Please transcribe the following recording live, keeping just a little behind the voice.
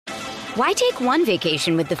Why take one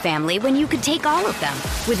vacation with the family when you could take all of them?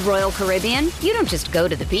 With Royal Caribbean, you don't just go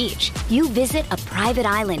to the beach. You visit a private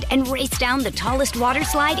island and race down the tallest water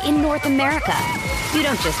slide in North America. You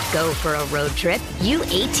don't just go for a road trip. You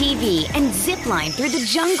ATV and zip line through the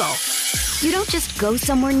jungle. You don't just go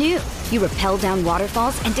somewhere new. You rappel down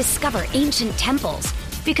waterfalls and discover ancient temples.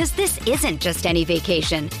 Because this isn't just any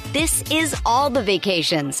vacation. This is all the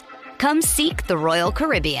vacations. Come seek the Royal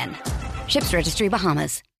Caribbean. Ships Registry,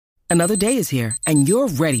 Bahamas. Another day is here, and you're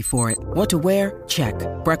ready for it. What to wear? Check.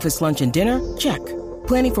 Breakfast, lunch, and dinner? Check.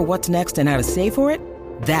 Planning for what's next and how to save for it?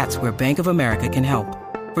 That's where Bank of America can help.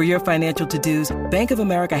 For your financial to-dos, Bank of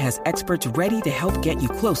America has experts ready to help get you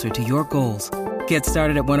closer to your goals. Get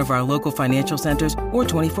started at one of our local financial centers or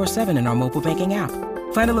 24/7 in our mobile banking app.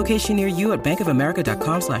 Find a location near you at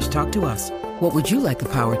bankofamerica.com/talktous. What would you like the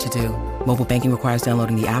power to do? Mobile banking requires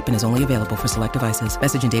downloading the app and is only available for select devices.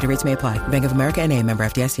 Message and data rates may apply. Bank of America N.A., member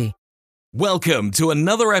FDIC. Welcome to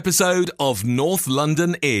another episode of North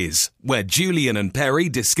London Is, where Julian and Perry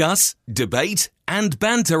discuss, debate and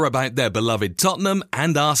banter about their beloved Tottenham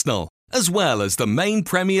and Arsenal, as well as the main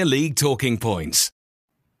Premier League talking points.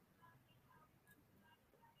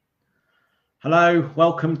 Hello,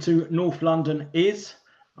 welcome to North London Is.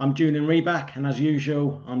 I'm Julian Reback, and as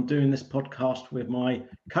usual, I'm doing this podcast with my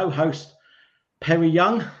co-host, Perry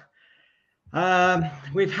Young.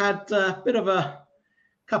 We've had a bit of a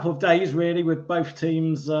couple of days, really, with both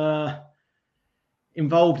teams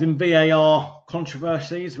involved in VAR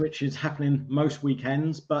controversies, which is happening most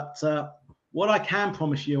weekends. But what I can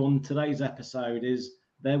promise you on today's episode is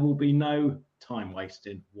there will be no time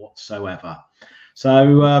wasted whatsoever.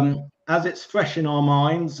 So as it's fresh in our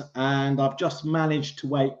minds, and I've just managed to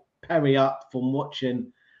wake Perry up from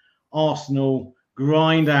watching Arsenal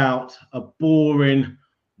grind out a boring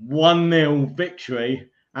 1-0 victory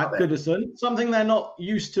at Goodison, something they're not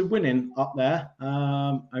used to winning up there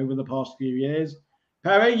over the past few years.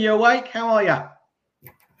 Perry, you awake? How are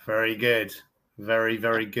you? Very good. Very,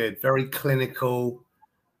 very good. Very clinical,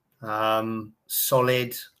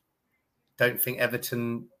 solid. Don't think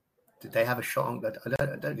Everton, did they have a shot on?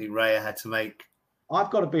 I don't think Raya had to make. I've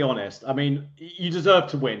got to be honest. I mean, you deserve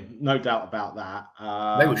to win, no doubt about that.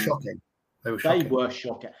 They were shocking. They were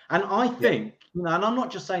shocking. And I think, and I'm not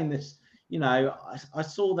just saying this, I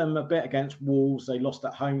saw them a bit against Wolves. They lost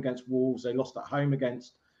at home against Wolves. They lost at home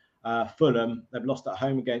against Fulham. They've lost at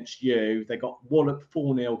home against you. They got walloped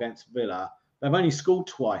 4-0 against Villa. They've only scored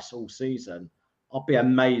twice all season. I'll be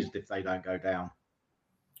amazed if they don't go down.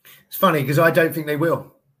 It's funny because I don't think they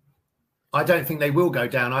will. I don't think they will go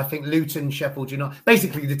down. I think Luton, Sheffield United,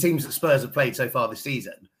 basically the teams that Spurs have played so far this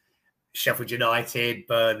season, Sheffield United,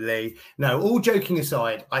 Burnley. No, all joking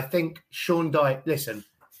aside, I think Sean Dyche, listen,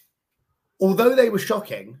 although they were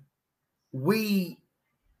shocking,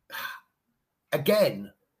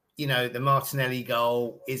 again, the Martinelli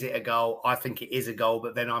goal, is it a goal? I think it is a goal,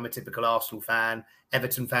 but then I'm a typical Arsenal fan.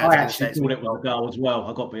 Everton fans. I actually thought it was a goal as well,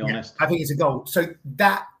 I've got to be honest. I think it's a goal. So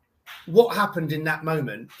what happened in that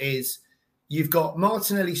moment is you've got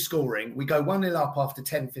Martinelli scoring. We go 1-0 up after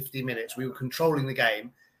 10, 15 minutes. We were controlling the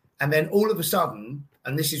game. And then all of a sudden,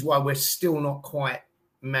 and this is why we're still not quite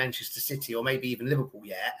Manchester City or maybe even Liverpool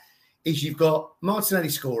yet, is you've got Martinelli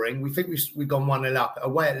scoring. We think we've gone 1-0 up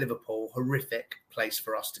away at Liverpool. Horrific place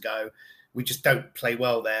for us to go. We just don't play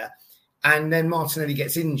well there. And then Martinelli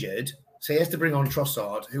gets injured. So he has to bring on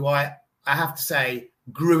Trossard, who I have to say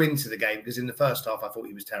grew into the game, because in the first half I thought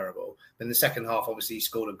he was terrible. But in the second half, obviously, he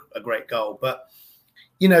scored a great goal. But,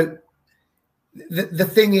 the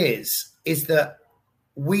thing is that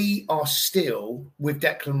we are still, with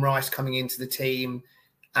Declan Rice coming into the team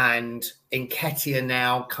and Nketiah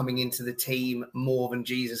now coming into the team more than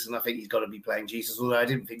Jesus, and I think he's got to be playing Jesus, although I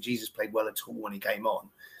didn't think Jesus played well at all when he came on.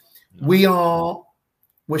 No.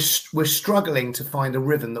 We're struggling to find a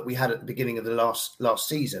rhythm that we had at the beginning of the last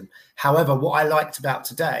season. However, what I liked about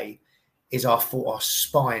today is our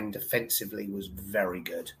spine defensively was very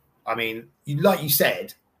good. I mean, like you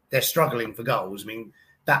said, they're struggling for goals. I mean,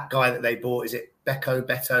 that guy that they bought, is it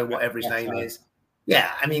Beto, whatever his name is?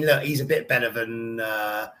 Yeah, I mean, look, he's a bit better than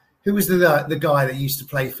who was the guy that used to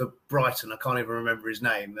play for Brighton? I can't even remember his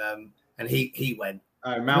name. And he went.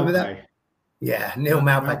 Oh, Malpe. Yeah, Neil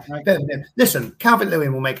Malpe. Listen,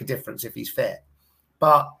 Calvert-Lewin will make a difference if he's fit.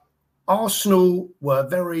 But Arsenal were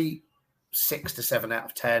very 6 to 7 out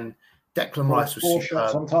of 10. Declan Rice was 4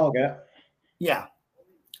 shots on target. Yeah.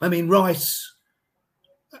 I mean, Rice,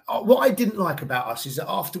 what I didn't like about us is that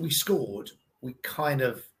after we scored, we kind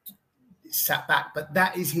of sat back. But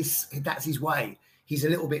that's his way. He's a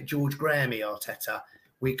little bit George Graham-y, Arteta.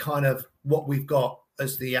 We kind of, what we've got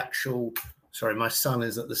as the actual Sorry, my son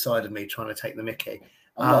is at the side of me trying to take the mickey.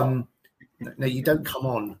 No, you don't come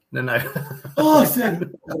on. No.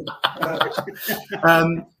 Awesome.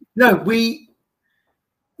 No, we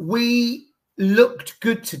looked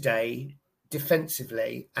good today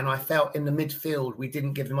defensively, and I felt in the midfield we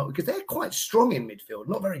didn't give them up because they're quite strong in midfield.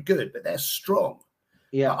 Not very good, but they're strong.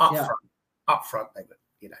 Yeah, up front they were,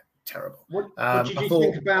 terrible. What did you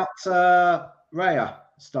think about Raya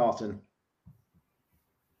starting?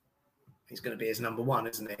 He's going to be his number one,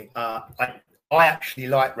 isn't he? I actually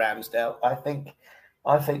like Ramsdale. I think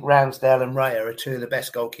Ramsdale and Raya are two of the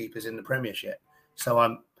best goalkeepers in the Premiership. So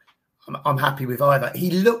I'm happy with either.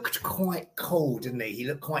 He looked quite cold, didn't he? He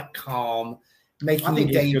looked quite calm, making a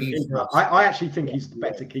debut. I actually think he's the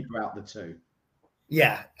better keeper out of the two.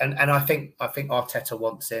 Yeah, and I think Arteta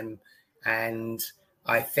wants him, and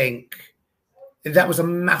I think that was a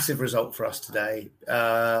massive result for us today.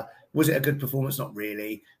 Was it a good performance? Not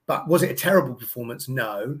really. But was it a terrible performance?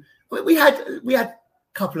 No. We had a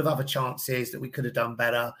couple of other chances that we could have done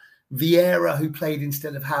better. Vieira, who played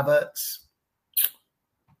instead of Havertz,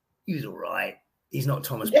 he was all right. He's not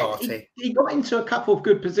Thomas Partey. He got into a couple of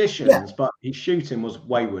good positions, but his shooting was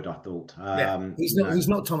wayward, I thought. He's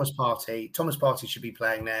not Thomas Partey. Thomas Partey should be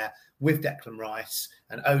playing there with Declan Rice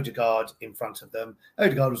and Odegaard in front of them.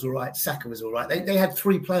 Odegaard was all right. Saka was all right. They had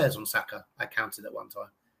 3 players on Saka, I counted at one time.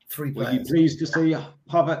 3 players. Were you pleased to see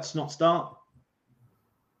Havertz not start?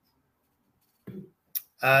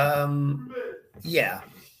 Yeah.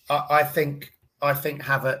 I think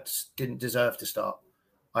Havertz didn't deserve to start.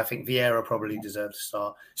 I think Vieira probably deserved to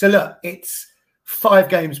start. So look, it's 5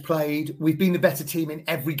 games played. We've been the better team in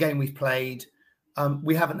every game we've played.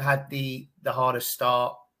 We haven't had the hardest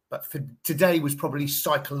start, but for today was probably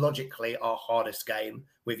psychologically our hardest game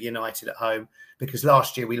with United at home, because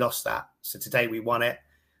last year we lost that. So today we won it.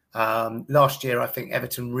 Last year, I think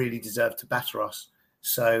Everton really deserved to batter us.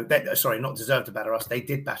 Not deserved to batter us. They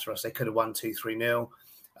did batter us. They could have won 2-3-0.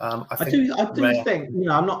 I do think,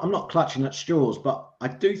 I'm not clutching at straws, but I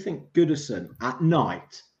do think Goodison at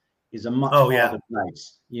night is a much harder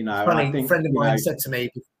place. A friend of mine said to me,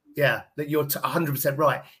 that you're 100%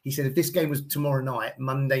 right. He said, if this game was tomorrow night,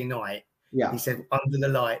 Monday night, he said, under the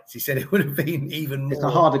lights, he said it would have been even more. It's a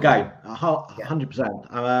harder game,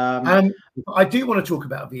 100%. I do want to talk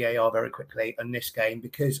about VAR very quickly on this game,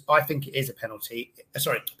 because I think it is a penalty. I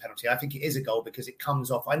think it is a goal because it comes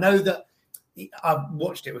off. I know that I've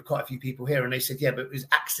watched it with quite a few people here, and they said, but it was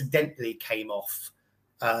accidentally came off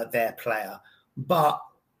their player. But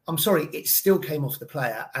I'm sorry, it still came off the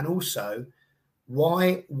player. And also,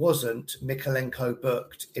 why wasn't Mykolenko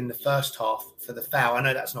booked in the first half for the foul? I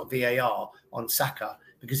know that's not VAR on Saka,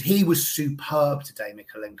 because he was superb today,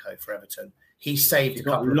 Mykolenko, for Everton. He saved a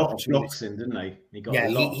couple of lot of blocks in, didn't he?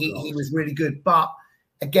 He was really good. But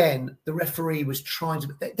again, the referee was trying to...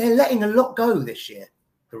 They're letting a lot go this year,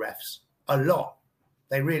 the refs. A lot.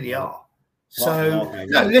 They really are. So,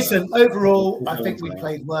 listen, overall, I think we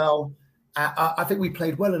played well. I think we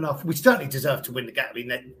played well enough. We certainly deserved to win the game. I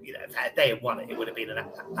mean, if they had won it, it would have been an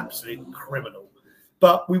absolute criminal.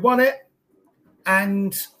 But we won it,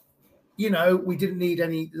 and, we didn't need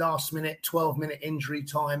any last-minute, 12-minute injury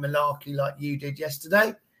time malarkey like you did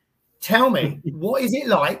yesterday. Tell me, what is it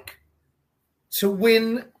like to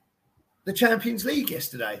win the Champions League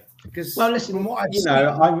yesterday? Because, listen, from what I've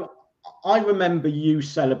seen... I remember you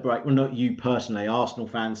celebrate, well, not you personally, Arsenal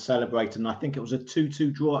fans celebrating. I think it was a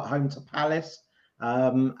 2-2 draw at home to Palace.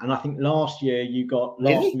 And I think last year you got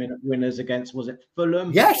last-minute winners against, was it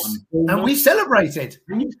Fulham? Yes, and we celebrated.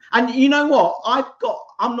 And you know what?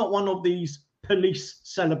 I'm not one of these police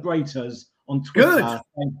celebrators on Twitter. Good.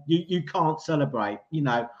 And you can't celebrate.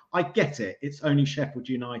 I get it. It's only Sheffield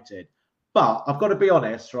United. But I've got to be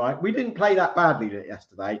honest, right? We didn't play that badly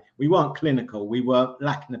yesterday. We weren't clinical. We were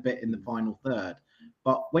lacking a bit in the final third.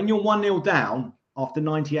 But when you're 1-0 down after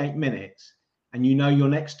 98 minutes and your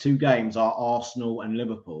next 2 games are Arsenal and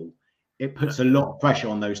Liverpool, it puts a lot of pressure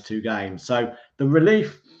on those 2 games. So the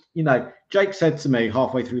relief, Jake said to me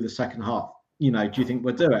halfway through the second half, do you think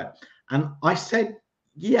we'll do it? And I said,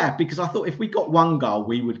 yeah, because I thought if we got 1 goal,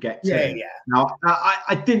 we would get 2. Yeah. Now,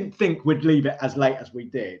 I didn't think we'd leave it as late as we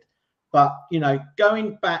did. But,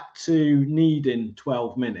 going back to needing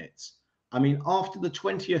 12 minutes, I mean, after the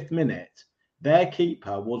 20th minute, their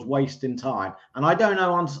keeper was wasting time. And I don't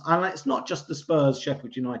know, and it's not just the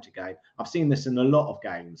Spurs-Sheffield United game. I've seen this in a lot of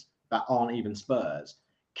games that aren't even Spurs.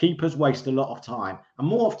 Keepers waste a lot of time. And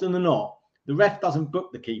more often than not, the ref doesn't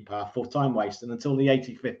book the keeper for time wasting until the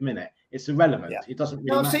 85th minute. It's irrelevant. Yeah. It doesn't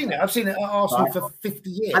really matter. I've seen it at Arsenal for 50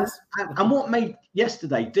 years. And what made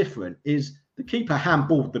yesterday different is the keeper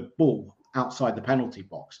handballed the ball outside the penalty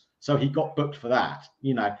box. So he got booked for that.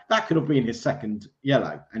 That could have been his second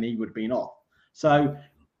yellow and he would have been off. So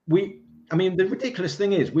the ridiculous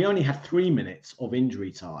thing is we only had 3 minutes of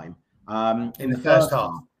injury time in the first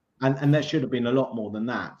half. And there should have been a lot more than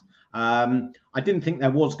that. I didn't think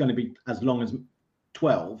there was going to be as long as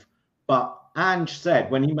 12, but Ange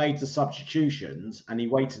said when he made the substitutions and he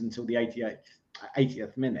waited until the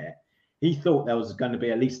 80th minute, he thought there was going to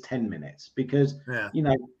be at least 10 minutes because,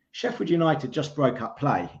 Sheffield United just broke up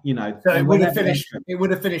play, So it would have finished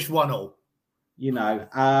 1-1.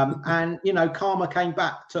 Karma came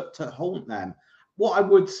back to haunt them. What I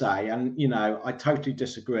would say, and, I totally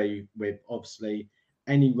disagree with, obviously,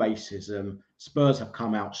 any racism. Spurs have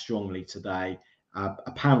come out strongly today.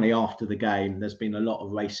 Apparently, after the game, there's been a lot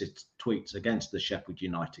of racist tweets against the Sheffield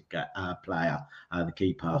United player, the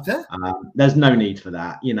keeper. There's no need for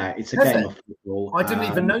that. It's a game of football. I didn't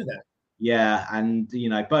even know that. Yeah, and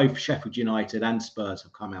both Sheffield United and Spurs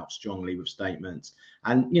have come out strongly with statements.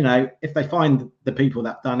 And if they find the people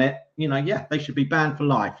that've done it, they should be banned for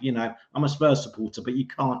life. I'm a Spurs supporter, but you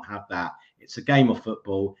can't have that. It's a game of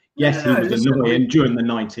football. Yes, he was annoying during the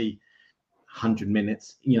 100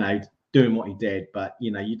 minutes, doing what he did, but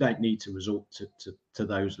you don't need to resort to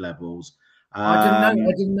those levels. I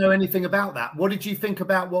didn't know anything about that. What did you think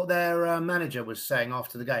about what their manager was saying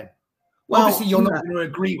after the game? Well, obviously, you're not going to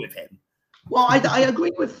agree with him. Well, I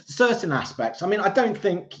agree with certain aspects. I mean, I don't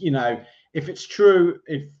think, if it's true,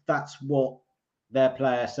 if that's what their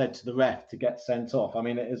player said to the ref to get sent off, I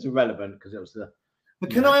mean, it is irrelevant because it was the... But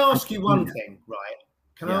can I ask you one thing, right?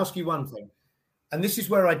 Can I ask you one thing? And this is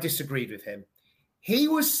where I disagreed with him. He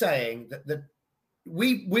was saying that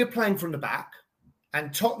we're playing from the back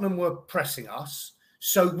and Tottenham were pressing us.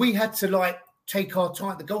 So we had to take our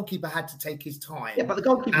time. The goalkeeper had to take his time. Yeah, but the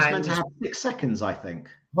goalkeeper's meant to have 6 seconds, I think.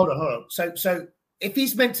 Hold on. So if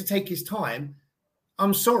he's meant to take his time,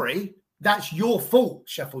 I'm sorry, that's your fault,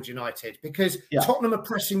 Sheffield United, because Tottenham are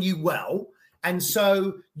pressing you well. And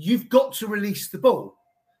so you've got to release the ball.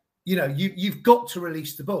 You've got to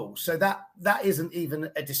release the ball. So that isn't even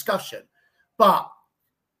a discussion. But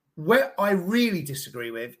where I really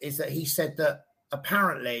disagree with is that he said that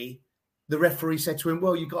apparently the referee said to him,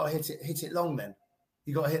 well, you got to hit it long then.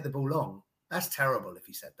 You got to hit the ball long. That's terrible if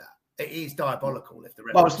he said that. It is diabolical if the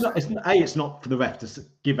referee... Well, it's not for the ref to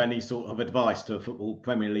give any sort of advice to a football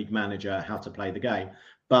Premier League manager how to play the game.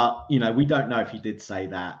 But, we don't know if he did say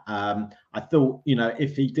that. I thought,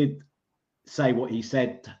 if he did say what he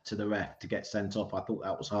said to the ref to get sent off, I thought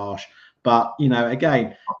that was harsh. But,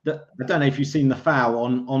 again, I don't know if you've seen the foul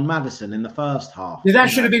on Maddison in the first half. That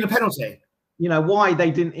should have been a penalty. Why they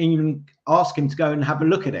didn't even ask him to go and have a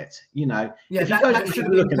look at it, Yeah, that should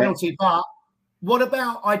have been a penalty. But what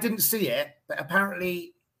about, I didn't see it, but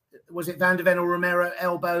apparently, was it Van de Ven or Romero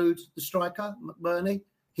elbowed the striker, McBurney?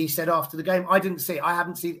 He said after the game, I didn't see it. I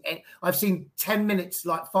haven't seen it. I've seen 10 minutes,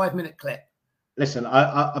 5-minute clip. Listen,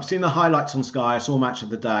 I've seen the highlights on Sky. I saw Match of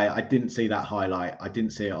the Day. I didn't see that highlight. I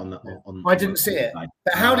didn't see it on. I didn't see it.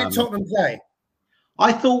 But how did Tottenham play?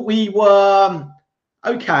 I thought we were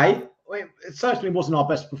okay. It certainly wasn't our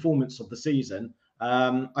best performance of the season.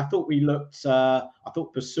 I thought we looked. I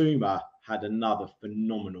thought Basuma had another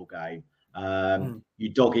phenomenal game.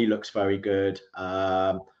 Udogie looks very good.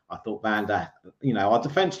 I thought Vanda, our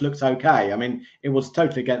defence looks okay. I mean, it was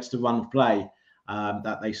totally against the run of play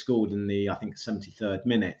that they scored in the, I think, 73rd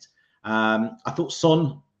minute. I thought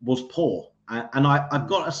Son was poor. And I've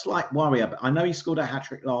got a slight worry. I know he scored a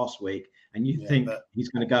hat-trick last week, and you think he's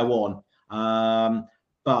going to go on.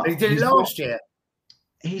 But he did it last year.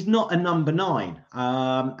 He's not a number 9,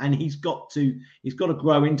 and he's got to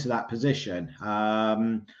grow into that position.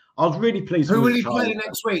 I was really pleased. Who will he play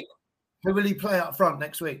next week? Who will he play up front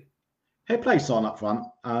next week? He'll play Son up front.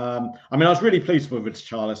 I was really pleased with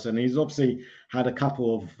Richarlison. He's obviously had a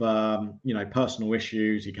couple of, personal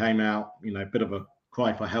issues. He came out, a bit of a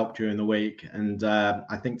cry for help during the week. And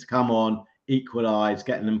I think to come on, equalise,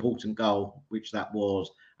 get an important goal, which that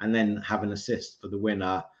was, and then have an assist for the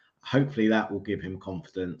winner, hopefully that will give him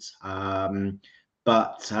confidence.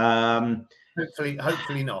 But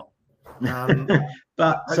hopefully not.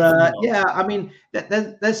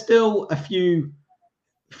 There's still a few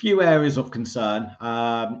areas of concern.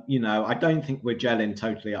 I don't think we're gelling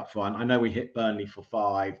totally up front. I know we hit Burnley for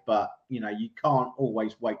 5, but you can't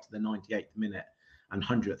always wait to the 98th minute and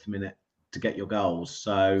 100th minute to get your goals.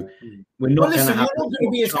 So we're not going to have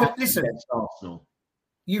against Arsenal.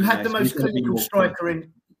 You had the most clinical striker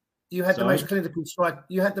in. You had the most clinical strike.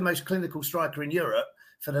 You had the most clinical striker in Europe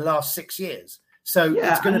for the last 6 years. So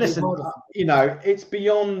it's going to be harder. It's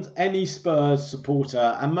beyond any Spurs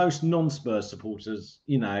supporter and most non-Spurs supporters.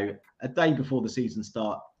 A day before the season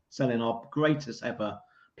start, selling our greatest ever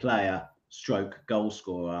player stroke goal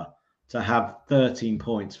scorer to have 13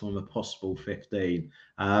 points from a possible 15.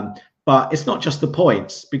 But it's not just the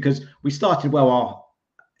points, because we started well.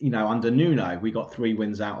 Under Nuno, we got 3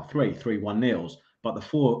 wins out of 3 1-0s. But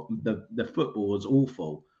the football was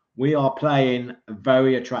awful. We are playing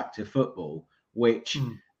very attractive football, which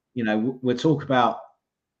we'll talk about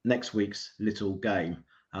next week's little game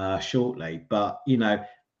shortly. But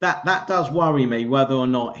that does worry me, whether or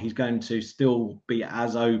not he's going to still be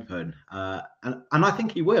as open, and I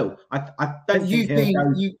think he will. I don't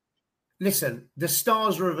think listen. The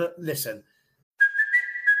stars are listen.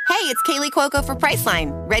 Hey, it's Kaylee Cuoco for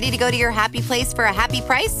Priceline. Ready to go to your happy place for a happy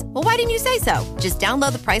price? Well, why didn't you say so? Just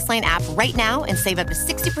download the Priceline app right now and save up to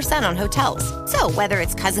 60% on hotels. So whether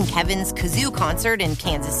it's Cousin Kevin's Kazoo Concert in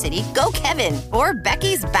Kansas City, go Kevin, or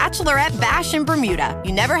Becky's Bachelorette Bash in Bermuda,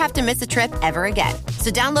 you never have to miss a trip ever again.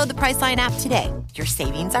 So download the Priceline app today. Your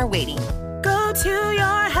savings are waiting. Go to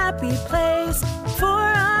your happy place for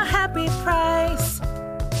a happy price.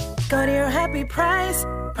 Go to your happy price,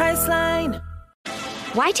 Priceline.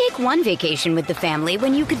 Why take one vacation with the family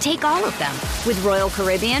when you could take all of them? With Royal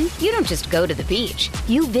Caribbean, you don't just go to the beach.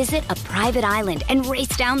 You visit a private island and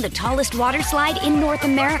race down the tallest water slide in North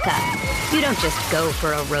America. You don't just go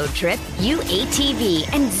for a road trip. You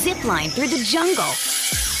ATV and zip line through the jungle.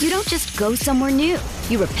 You don't just go somewhere new.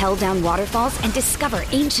 You rappel down waterfalls and discover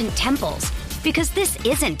ancient temples. Because this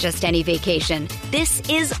isn't just any vacation. This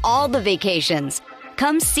is all the vacations.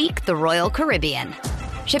 Come seek the Royal Caribbean.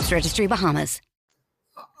 Ships Registry, Bahamas.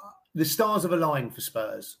 The stars have aligned for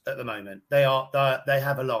Spurs at the moment. They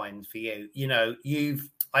have aligned for you.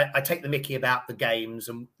 I take the mickey about the games,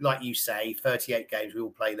 and like you say, 38 games, we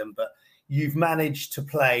all play them, but you've managed to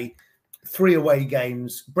play 3 away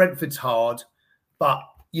games. Brentford's hard, but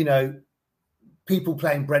people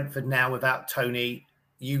playing Brentford now without Tony.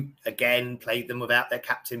 You again played them without their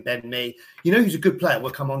captain Ben Mee. Who's a good player?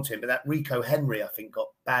 We'll come on to him, but that Rico Henry, I think, got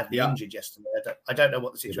badly injured yesterday. I don't know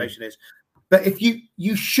what the situation is. But if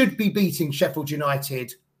you should be beating Sheffield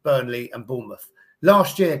United, Burnley and Bournemouth.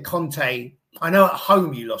 Last year, Conte, I know at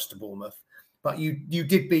home you lost to Bournemouth, but you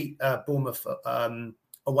did beat Bournemouth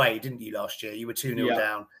away, didn't you, last year? You were 2-0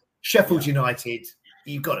 down. Sheffield United,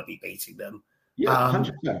 you've got to be beating them.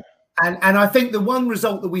 Yeah, 100%. And I think the one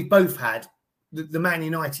result that we both had, the Man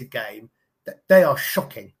United game, they are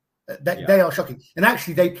shocking. They are shocking. And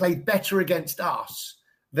actually, they played better against us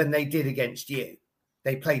than they did against you.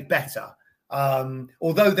 They played better.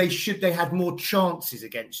 Although they had more chances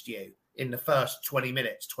against you in the first 20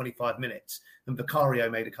 minutes, 25 minutes, and Vicario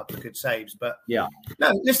made a couple of good saves. But no,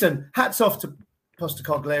 listen, hats off to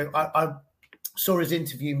Postecoglou. I saw his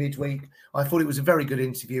interview midweek. I thought it was a very good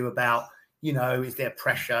interview about, is there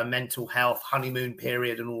pressure, mental health, honeymoon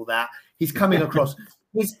period and all that. He's coming across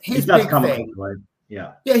his big thing.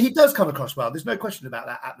 Yeah, he does come across well. There's no question about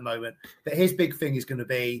that at the moment. But his big thing is going to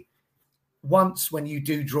be, once when you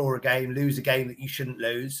do draw a game, lose a game that you shouldn't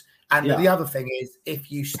lose. And the other thing is,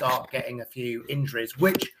 if you start getting a few injuries,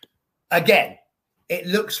 which, again, it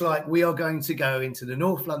looks like we are going to go into the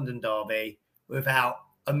North London derby without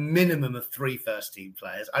a minimum of 3 first-team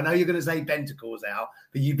players. I know you're going to say Bentancur's out,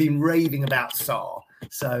 but you've been raving about Sarr.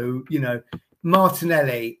 So,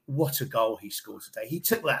 Martinelli, what a goal he scored today. He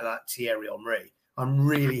took that like Thierry Henry. I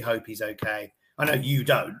really hope he's okay. I know you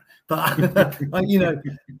don't, but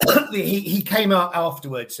he came out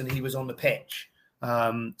afterwards and he was on the pitch.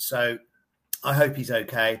 So I hope he's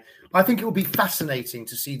okay. I think it will be fascinating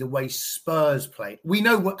to see the way Spurs play. We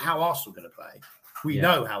know how Arsenal are going to play. We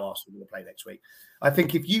know how Arsenal are going to play next week. I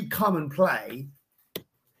think if you come and play,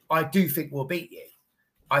 I do think we'll beat you.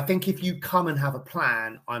 I think if you come and have a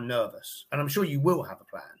plan, I'm nervous. And I'm sure you will have a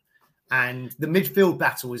plan. And the midfield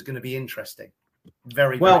battle is going to be interesting.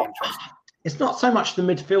 Very interesting. It's not so much the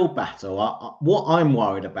midfield battle. What I'm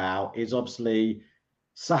worried about is obviously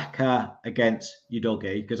Saka against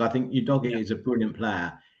Udogie, because I think Udogie is a brilliant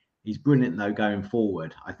player. He's brilliant though going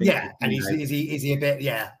forward. I think. Yeah, and is he a bit?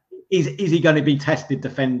 Yeah. Is he going to be tested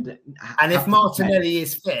defending? And if Martinelli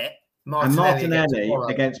is fit, Martinelli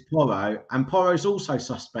against Porro, and Porro's also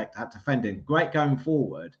suspect at defending. Great going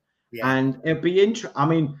forward, and it'll be interesting. I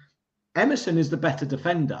mean, Emerson is the better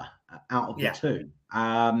defender out of the two.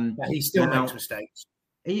 He still makes mistakes.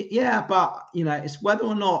 But it's whether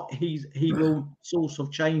or not he will sort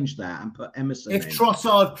of change that and put Emerson. If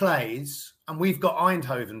Trossard plays, and we've got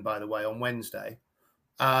Eindhoven by the way on Wednesday.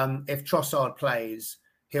 If Trossard plays,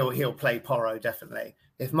 he'll play Porro definitely.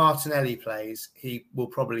 If Martinelli plays, he will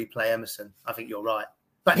probably play Emerson. I think you're right.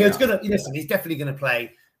 But he's definitely going to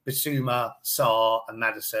play Bissouma, Sarr, and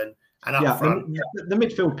Maddison. And up front, the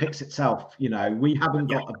midfield picks itself. We haven't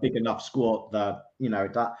got a big enough squad that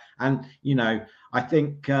and I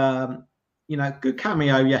think good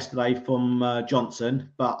cameo yesterday from Johnson,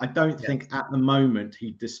 but I don't think at the moment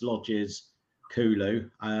he dislodges Kulu.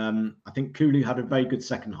 I think Kulu had a very good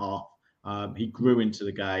second half. He grew into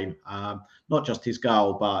the game, not just his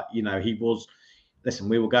goal, but he was. Listen,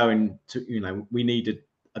 we were going to we needed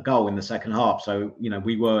a goal in the second half, so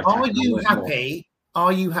we were. Are you happy?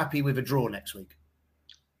 Are you happy with a draw next week?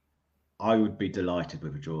 I would be delighted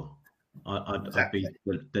with a draw. I'd be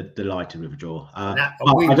delighted with a draw. I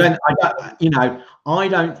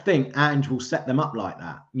don't think Ange will set them up like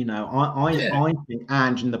that. I think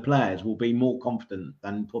Ange and the players will be more confident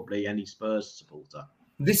than probably any Spurs supporter.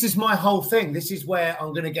 This is my whole thing. This is where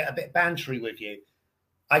I'm going to get a bit bantery with you.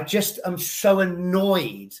 I just am so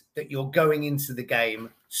annoyed that you're going into the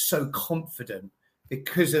game so confident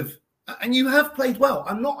because of, and you have played well.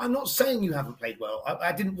 I'm not saying you haven't played well.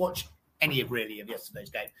 I didn't watch any of yesterday's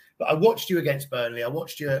game, but I watched you against Burnley. I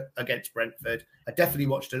watched you against Brentford. I definitely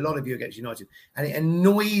watched a lot of you against United, and it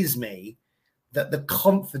annoys me that the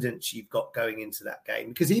confidence you've got going into that game,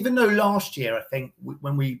 because even though last year, I think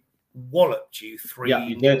when we walloped you 3-0,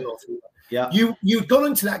 you'd gone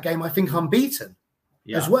into that game, I think, unbeaten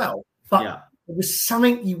as well. But it was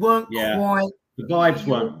something you weren't quite. The vibes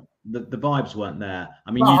weren't. The vibes weren't there.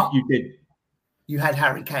 I mean, you did. You had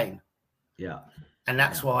Harry Kane. Yeah. And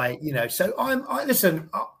that's why, so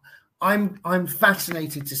I'm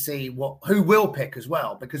fascinated to see who will pick as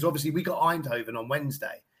well, because obviously we got Eindhoven on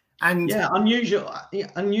Wednesday. And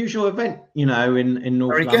unusual event, in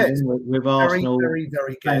North London with Arsenal very,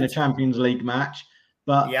 very good. playing a Champions League match.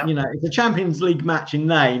 But it's a Champions League match in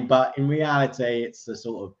name, but in reality it's a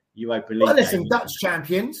sort of Europa League. Well, listen, Dutch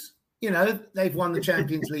champions, they've won the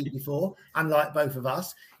Champions League before, unlike both of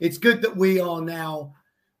us. It's good that we are now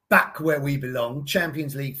back where we belong,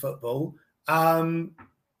 Champions League football.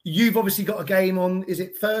 You've obviously got a game on, is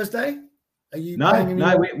it Thursday? Are you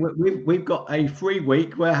we've got a free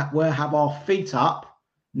week where we'll have our feet up,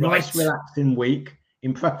 nice relaxing week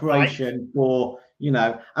in preparation for, and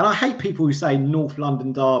I hate people who say North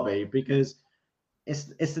London derby, because it's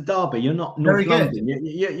the derby. You're not North London.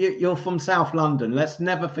 You're from South London. Let's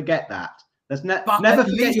never forget that. Let's never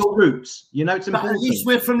forget your roots. It's important. But at least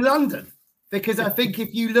we're from London. Because I think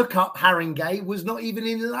if you look up, Haringey was not even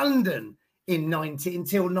in London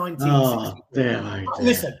until 1960. Oh, dear.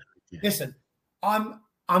 Listen.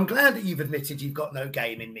 I'm glad that you've admitted you've got no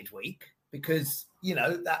game in midweek, because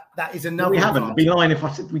that is another. We haven't. I'd be lying if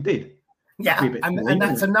I said we did. Yeah, and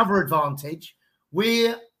that's another advantage.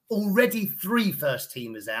 We're already 3 first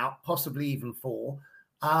teamers out, possibly even 4.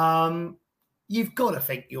 You've got to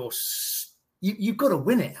think you've got to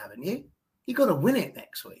win it, haven't you? You've got to win it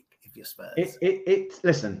next week. Your Spurs.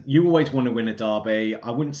 Listen, you always want to win a derby. I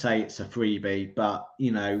wouldn't say it's a freebie, but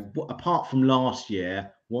apart from last year,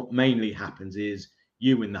 what mainly happens is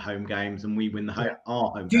you win the home games and we win our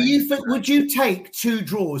home games. Do you think, would you take 2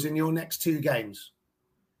 draws in your next 2 games?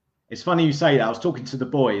 It's funny you say that. I was talking to the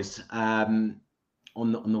boys on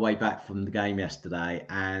the way back from the game yesterday,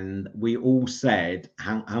 and we all said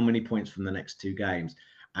how many points from the next 2 games.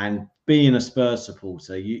 And being a Spurs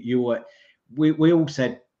supporter, we all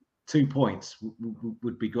said 2 points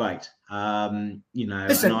would be great. Listen,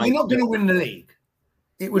 we're not going to win the league.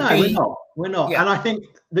 It would be. We're not. Yeah. And I think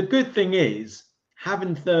the good thing is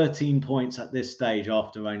having 13 points at this stage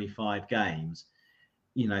after only 5 games.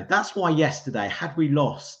 That's why yesterday, had we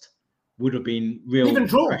lost, would have been real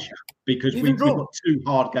pressure, because we've got 2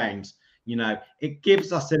 hard games. It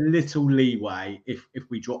gives us a little leeway if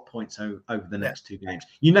we drop points over the next 2 games.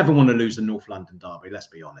 You never want to lose the North London derby. Let's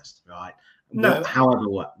be honest, right? No, however,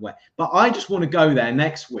 but I just want to go there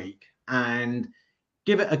next week and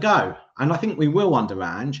give it a go, and I think we will under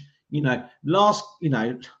Ange.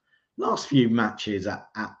 Last few matches at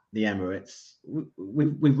the Emirates,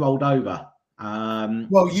 we've rolled over.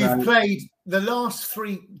 You've played the last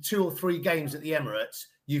 2 or 3 games at the Emirates.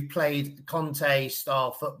 You've played Conte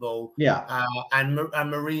style football, and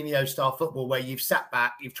Mourinho style football, where you've sat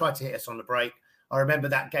back, you've tried to hit us on the break. I remember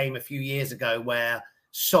that game a few years ago where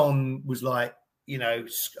Son was got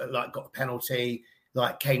a penalty,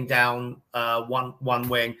 came down one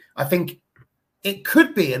wing. I think it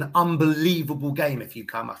could be an unbelievable game if you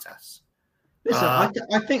come at us. Listen,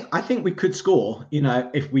 I think we could score,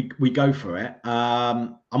 if we go for it.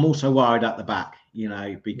 I'm also worried at the back,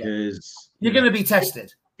 because you're going to be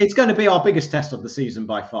tested. It's going to be our biggest test of the season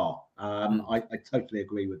by far. I totally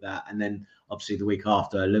agree with that. And then obviously the week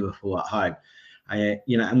after, Liverpool at home.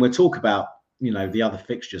 And we'll talk about the other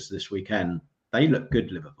fixtures this weekend. They look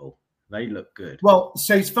good, Liverpool. They look good. Well,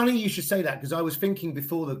 so it's funny you should say that, because I was thinking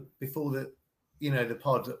before the the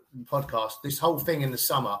podcast, this whole thing in the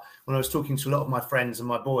summer when I was talking to a lot of my friends and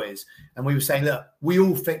my boys, and we were saying, look, we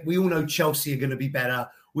all know Chelsea are going to be better.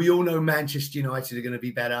 We all know Manchester United are going to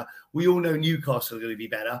be better. We all know Newcastle are going to be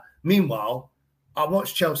better. Meanwhile, I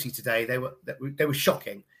watched Chelsea today. They were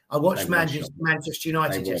shocking. I watched Manchester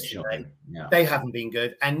United yesterday. Yeah. They haven't been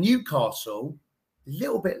good. And Newcastle,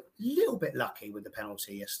 little bit lucky with the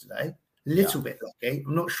penalty yesterday. Little bit lucky.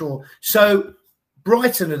 I'm not sure. So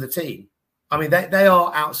Brighton are the team. I mean, they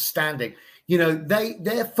are outstanding. You know,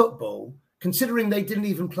 their football, considering they didn't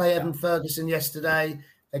even play Evan Ferguson yesterday.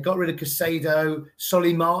 They got rid of Casado.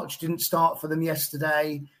 Solly March didn't start for them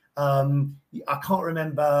yesterday. I can't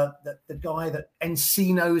remember the guy that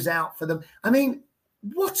Encino's out for them. I mean,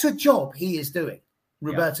 what a job he is doing,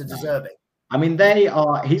 Roberto De Zerbi. I mean,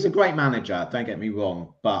 he's a great manager, don't get me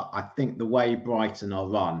wrong, but I think the way Brighton are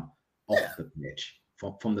run off the pitch,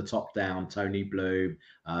 from the top down, Tony Bloom,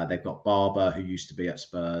 they've got Barber, who used to be at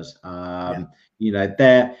Spurs. You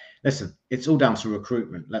know, listen, it's all down to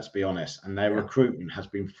recruitment, let's be honest. And their recruitment has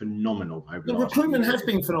been phenomenal over the last recruitment has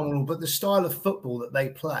been phenomenal, but the style of football that they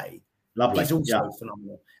play is also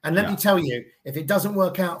phenomenal. And let me tell you, if it doesn't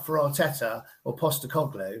work out for Arteta or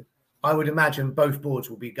Postecoglou, I would imagine both boards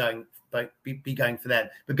will be going for them.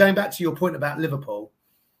 But going back to your point about Liverpool,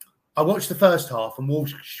 I watched the first half and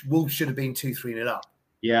Wolves should have been 2-3-0 up.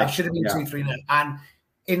 Yeah. They should have been 2-3-0. And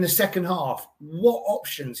in the second half, what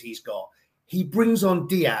options he's got. He brings on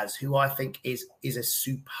Diaz, who I think is a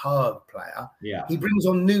superb player. Yeah. He brings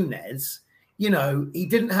on Núñez. You know, he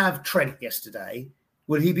didn't have Trent yesterday.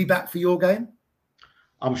 Will he be back for your game?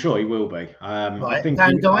 I'm sure he will be. I think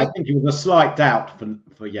he was a slight doubt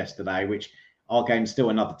for yesterday, which our game's still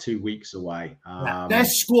another 2 weeks away. Their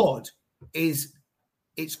squad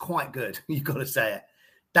it's quite good. You've got to say it.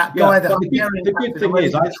 That guy that the good thing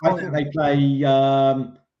is, I think they play.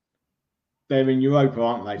 They're in Europa,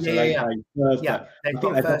 aren't they? So they play Thursday. Yeah, I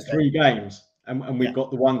think they've got 3 games, and we've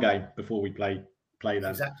got the one game before we play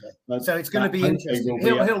them. Exactly. So it's going to be interesting.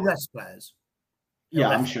 He'll rest players.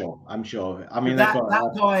 I'm sure. I mean, that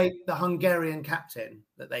guy, the Hungarian captain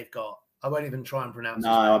that they've got, I won't even try and pronounce it.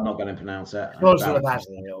 No, I'm not going to pronounce it. Or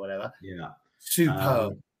whatever. Yeah.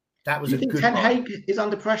 Superb. That was a good one. Ten Hag is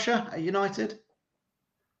under pressure at United?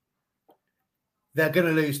 They're going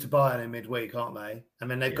to lose to Bayern in midweek, aren't they? I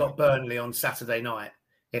mean, they've got Burnley on Saturday night.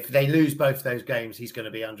 If they lose both those games, he's going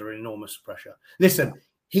to be under enormous pressure. Listen,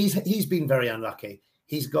 he's been very unlucky.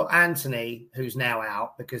 He's got Anthony, who's now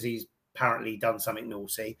out because he's apparently done something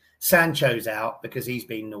naughty. Sancho's out because he's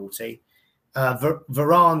been naughty.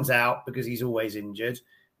 Varane's out because he's always injured.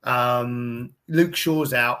 Luke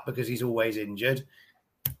Shaw's out because he's always injured.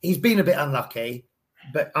 He's been a bit unlucky,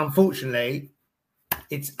 but unfortunately,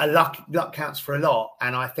 it's a luck counts for a lot,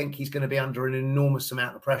 and I think he's going to be under an enormous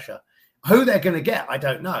amount of pressure. Who they're going to get, I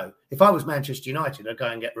don't know. If I was Manchester United, I'd go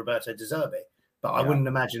and get Roberto De Zerbi, but I wouldn't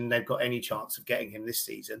imagine they've got any chance of getting him this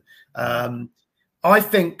season. I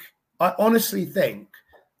honestly think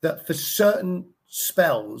that for certain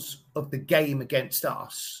spells of the game against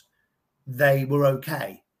us, they were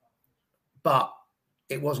okay, but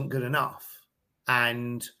it wasn't good enough.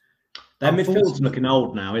 And their midfield's looking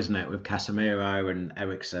old now, isn't it? With Casemiro and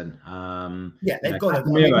Eriksen. They've got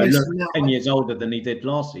Casemiro looked 10 years older than he did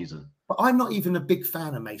last season. But I'm not even a big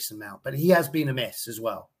fan of Mason Mount, but he has been a miss as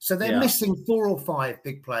well. So they're missing 4 or 5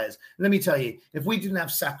 big players. Let me tell you, if we didn't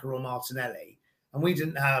have Saka or Martinelli, and we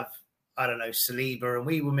didn't have, I don't know, Saliba, and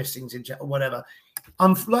we were missing Zinchenko or whatever,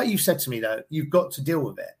 like you said to me, though, you've got to deal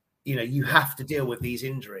with it. You know, you have to deal with these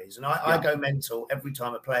injuries. And I go mental every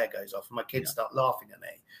time a player goes off and my kids start laughing at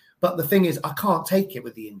me. But the thing is, I can't take it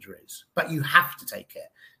with the injuries, but you have to take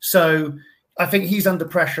it. So I think he's under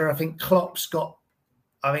pressure. I think Klopp's got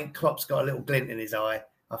a little glint in his eye.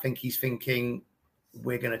 I think he's thinking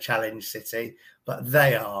we're going to challenge City, but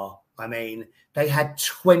they had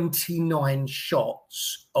 29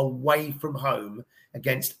 shots away from home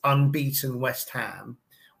against unbeaten West Ham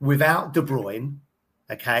without De Bruyne.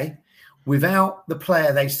 Okay, without the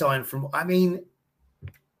player they signed from, it's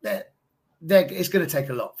going to take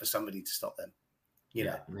a lot for somebody to stop them. You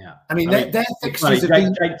know, I mean, their fixtures have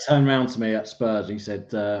been. Jake turned around to me at Spurs. And he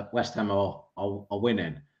said, "West Ham are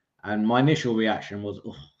winning," and my initial reaction was,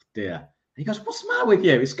 "Oh dear." He goes, "What's the matter with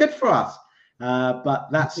you? It's good for us." But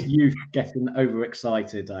that's you getting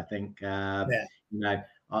overexcited. I think. You know,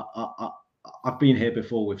 I've been here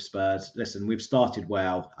before with Spurs. Listen, we've started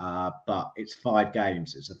well, but it's 5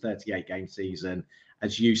 games. It's a 38-game season.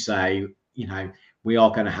 As you say, you know, we are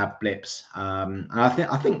going to have blips. And I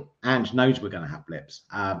think Ange knows we're going to have blips.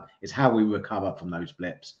 It's how we recover from those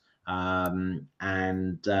blips.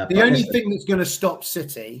 The only thing that's going to stop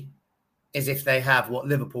City is if they have what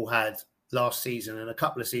Liverpool had last season and a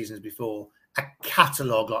couple of seasons before, a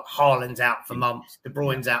catalogue like Haaland's out for months, De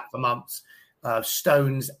Bruyne's out for months,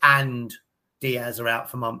 Stones and Diaz are out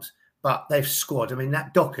for months, but they've scored. I mean,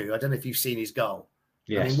 that Doku, I don't know if you've seen his goal.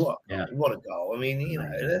 Yes. I mean, what a goal. I mean,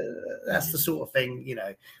 that's the sort of thing,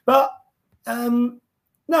 But,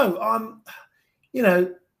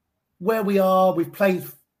 where we are, we've played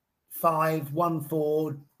 5, won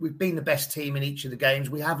 4. We've been the best team in each of the games.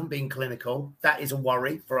 We haven't been clinical. That is a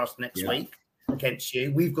worry for us next week against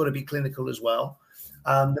you. We've got to be clinical as well.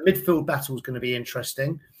 The midfield battle is going to be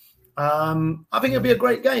interesting. I think it'll be a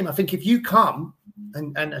great game. I think if you come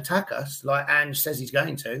and attack us like Ange says he's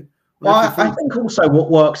going to. Well, I think also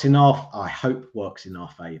what I hope works in our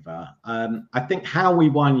favour. I think how we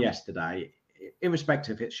won yesterday,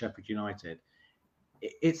 irrespective if it's Sheffield United,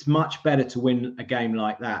 it's much better to win a game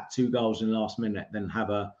like that, 2 goals in the last minute, than have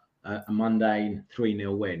a mundane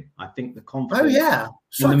 3-0 win. I think the confidence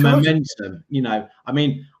and the momentum, I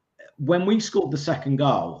mean, when we scored the second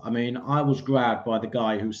goal, I mean, I was grabbed by the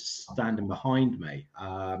guy who's standing behind me.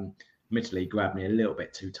 Admittedly, he grabbed me a little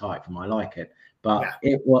bit too tight for my liking. But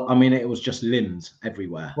it was just limbs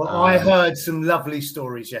everywhere. Well, I heard some lovely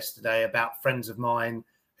stories yesterday about friends of mine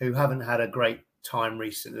who haven't had a great time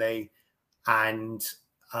recently. And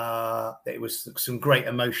it was some great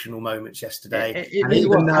emotional moments yesterday.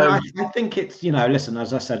 I think it's, listen,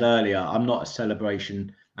 as I said earlier, I'm not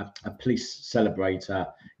a police celebrator.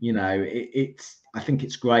 I think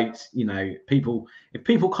it's great. If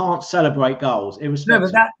people can't celebrate goals,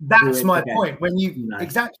 irrespective. No, but that's my point. When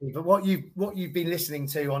exactly, but what you've been listening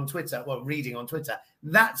to on Twitter, reading on Twitter,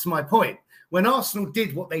 that's my point. When Arsenal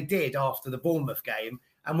did what they did after the Bournemouth game,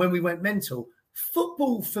 and when we went mental,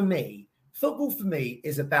 football for me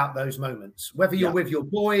is about those moments. Whether you're with your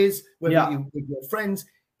boys, whether you're with your friends,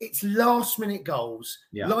 it's last minute goals.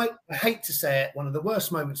 Yeah. Like, I hate to say it, one of the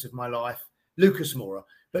worst moments of my life, Lucas Moura.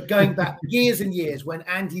 But going back years and years, when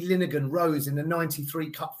Andy Linegan rose in the 93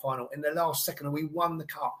 Cup final in the last second and we won the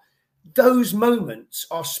Cup, those moments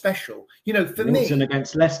are special. For me.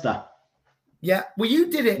 Against Leicester. Yeah. Well, you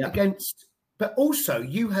did it against, but also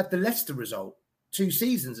you had the Leicester result 2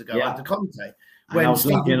 seasons ago under Conte. When I was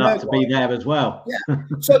lucky enough to be there as well. Yeah.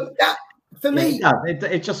 So that, for me,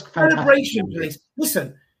 it's just celebration, please.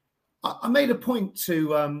 Listen, I made a point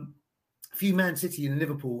to a few Man City and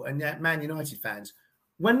Liverpool and Man United fans.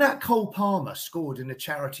 When that Cole Palmer scored in the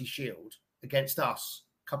Charity Shield against us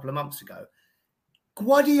a couple of months ago,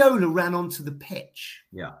 Guardiola ran onto the pitch.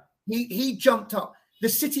 Yeah. He jumped up. The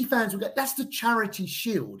City fans will go, that's the Charity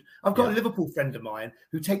Shield. I've got a Liverpool friend of mine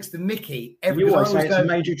who takes the mickey every You always say it's a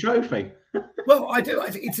major trophy. Well, I do.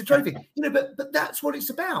 It's a trophy. But that's what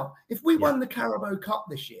it's about. If we won the Carabao Cup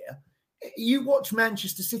this year, you watch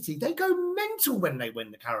Manchester City, they go mental when they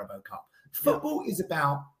win the Carabao Cup. Football is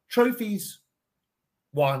about trophies,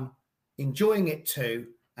 1, enjoying it 2,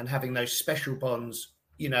 and having those special bonds,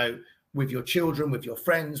 with your children, with your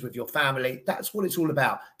friends, with your family. That's what it's all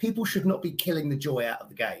about. People should not be killing the joy out of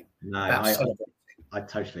the game. No, I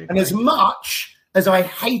totally agree. And as much as I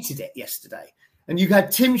hated it yesterday, and you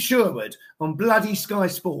had Tim Sherwood on bloody Sky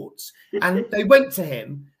Sports, and they went to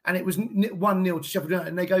him, and it was 1-0 to Sheffield United,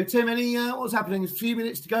 and they go, Tim, what was happening? There's a few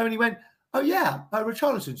minutes to go, and he went, oh yeah,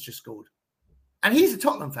 Richarlison's just scored. And he's a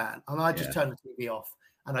Tottenham fan, and I just turned the TV off.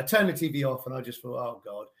 And I turned the TV off, and I just thought, oh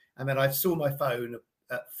God. And then I saw my phone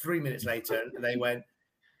 3 minutes later, and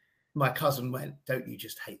my cousin went, don't you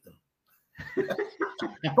just hate them?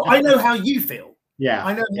 But I know how you feel. Yeah.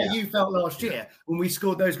 I know how you felt last year when we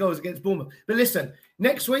scored those goals against Bournemouth. But listen,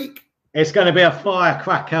 next week. It's going to be a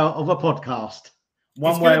firecracker of a podcast.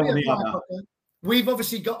 One way or the other. We've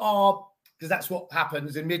obviously got because that's what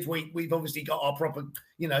happens in midweek. We've obviously got our proper,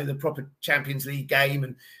 the proper Champions League game.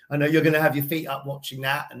 And I know you're going to have your feet up watching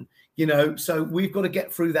that. And, so we've got to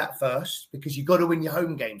get through that first, because you've got to win your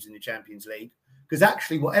home games in the Champions League. Because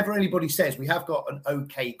actually, whatever anybody says, we have got an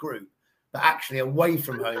okay group. But actually, away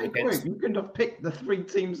from home against... You couldn't have picked the 3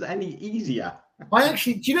 teams any easier.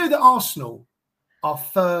 Do you know that Arsenal are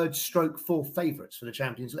 3rd/4th favourites for the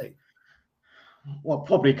Champions League? Well,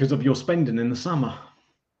 probably because of your spending in the summer.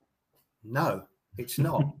 No, it's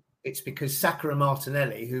not. It's because Saka and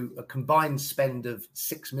Martinelli, who a combined spend of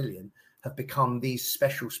 6 million, have become these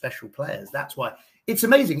special players. That's why. It's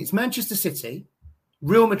amazing. It's Manchester City,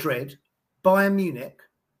 Real Madrid, Bayern Munich,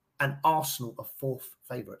 and Arsenal are 4th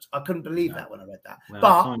favourites. I couldn't believe that when I read that.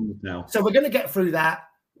 Well, so we're going to get through that.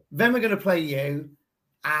 Then we're going to play you,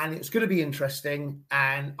 and it's going to be interesting.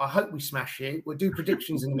 And I hope we smash you. We'll do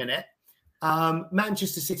predictions in a minute.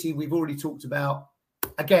 Manchester City, we've already talked about.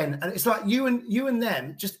 again, and it's like you and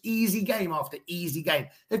them, just easy game after easy game.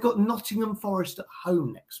 They've got Nottingham Forest at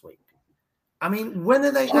home next week. I mean, when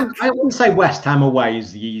are they? I wouldn't say West Ham away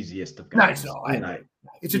is the easiest of games. No, it's not.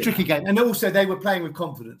 It's a tricky game. And also, they were playing with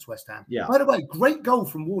confidence, West Ham. Yeah. By the way, great goal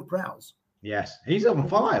from Ward-Prowse. Yes, he's on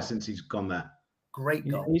fire since he's gone there. Great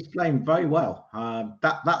goal. He's playing very well.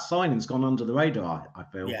 That signing's gone under the radar, I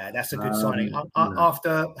feel. Yeah, that's a good signing.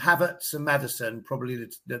 After Havertz and Maddison, probably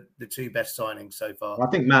the two best signings so far. I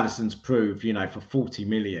think Maddison's proved, for 40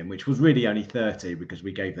 million, which was really only 30 because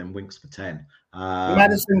we gave them Winks for 10.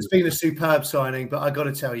 Maddison's been a superb signing, but I got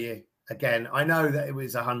to tell you, again, I know that it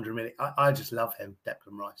was 100 million. I just love him,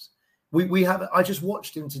 Declan Rice. I just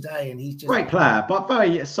watched him today, and he's just great player, but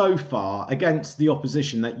very so far against the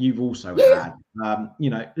opposition that you've also had.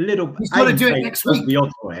 Little. He's got to do it next week. The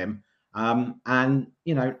odds for him,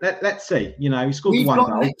 let's see. He scored one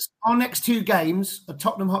goal. Our next two games are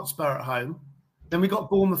Tottenham Hotspur at home, then we got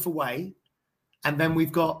Bournemouth away, and then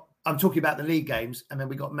we've got. I'm talking about the league games, and then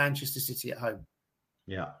we got Manchester City at home.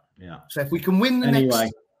 Yeah. So if we can win the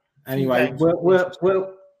next. Anyway,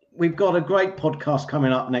 we've got a great podcast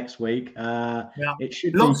coming up next week. It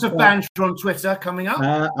should lots of banter on Twitter coming up.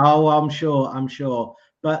 I'm sure.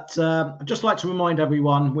 But I'd just like to remind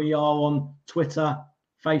everyone we are on Twitter,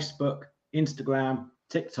 Facebook, Instagram,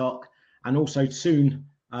 TikTok, and also soon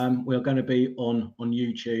we're going to be on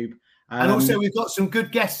YouTube. And also we've got some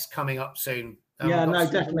good guests coming up soon.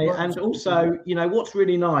 Definitely. And also, what's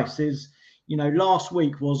really nice is, last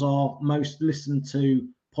week was our most listened to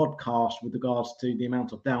podcast with regards to the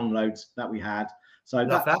amount of downloads that we had. So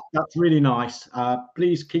that's really nice.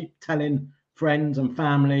 Please keep telling friends and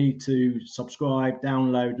family to subscribe,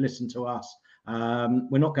 download, listen to us.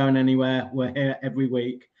 We're not going anywhere. We're here every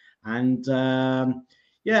week. And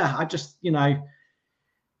I just, to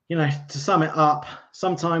sum it up,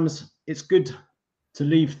 sometimes it's good to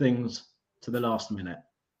leave things to the last minute.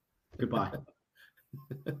 Goodbye.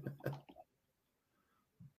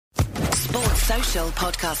 Sports Social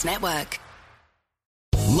Podcast Network.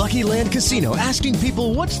 Lucky Land Casino, asking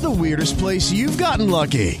people, what's the weirdest place you've gotten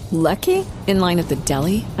lucky? Lucky? In line at the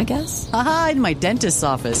deli, I guess? Aha, in my dentist's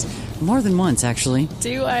office. More than once, actually.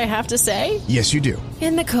 Do I have to say? Yes, you do.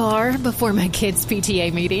 In the car before my kids'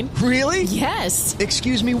 PTA meeting. Really? Yes.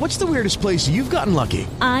 Excuse me, what's the weirdest place you've gotten lucky?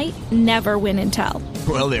 I never win and tell.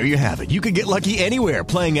 Well, there you have it. You can get lucky anywhere,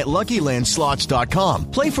 playing at LuckyLandSlots.com.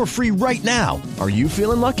 Play for free right now. Are you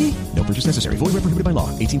feeling lucky? No purchase necessary. Void where prohibited by law.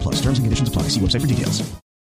 18+. Terms and conditions apply. See website for details.